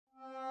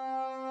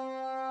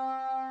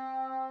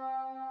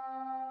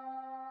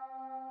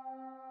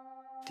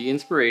The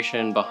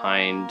inspiration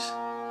behind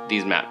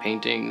these matte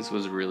paintings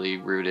was really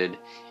rooted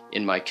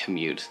in my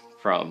commute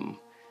from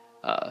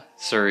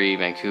Surrey,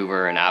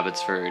 Vancouver, and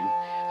Abbotsford.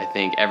 I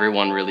think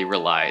everyone really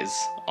relies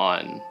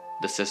on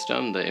the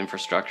system, the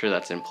infrastructure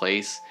that's in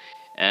place,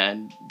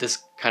 and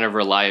this kind of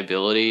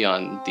reliability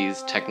on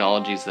these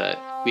technologies that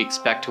we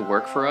expect to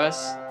work for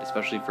us,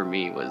 especially for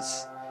me,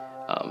 was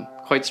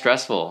quite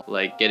stressful,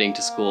 like getting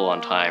to school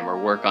on time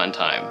or work on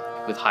time.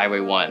 With Highway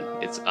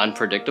 1, it's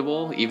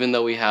unpredictable, even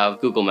though we have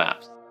Google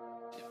Maps.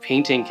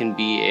 Painting can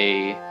be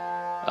a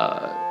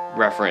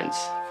reference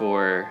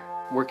for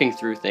working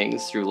through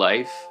things, through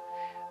life,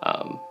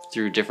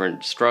 through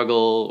different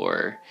struggle,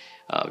 or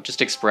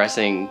just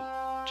expressing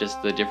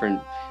just the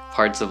different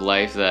parts of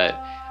life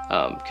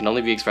that can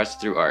only be expressed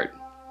through art.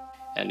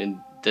 And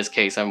in this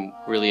case, I'm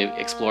really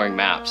exploring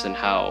maps and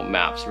how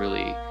maps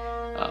really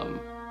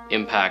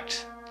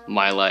impact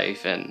my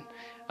life and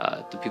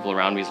the people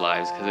around me's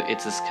lives, because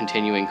it's this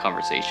continuing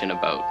conversation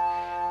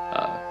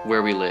about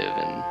where we live,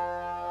 and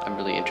I'm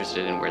really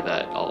interested in where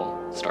that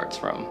all starts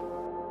from.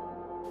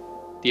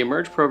 The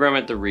Emerge program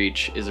at the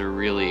Reach is a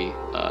really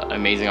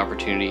amazing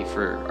opportunity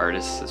for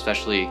artists,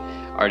 especially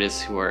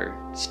artists who are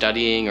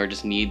studying or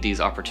just need these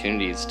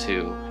opportunities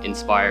to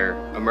inspire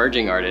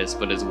emerging artists,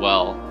 but as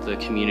well the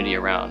community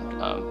around,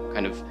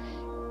 kind of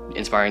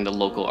inspiring the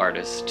local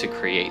artists to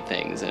create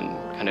things and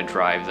kind of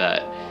drive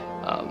that,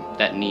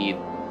 that need.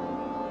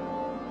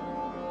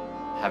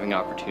 Having an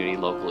opportunity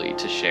locally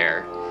to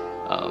share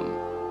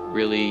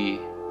really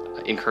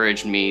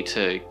encouraged me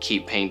to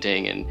keep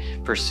painting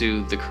and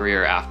pursue the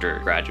career after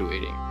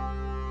graduating.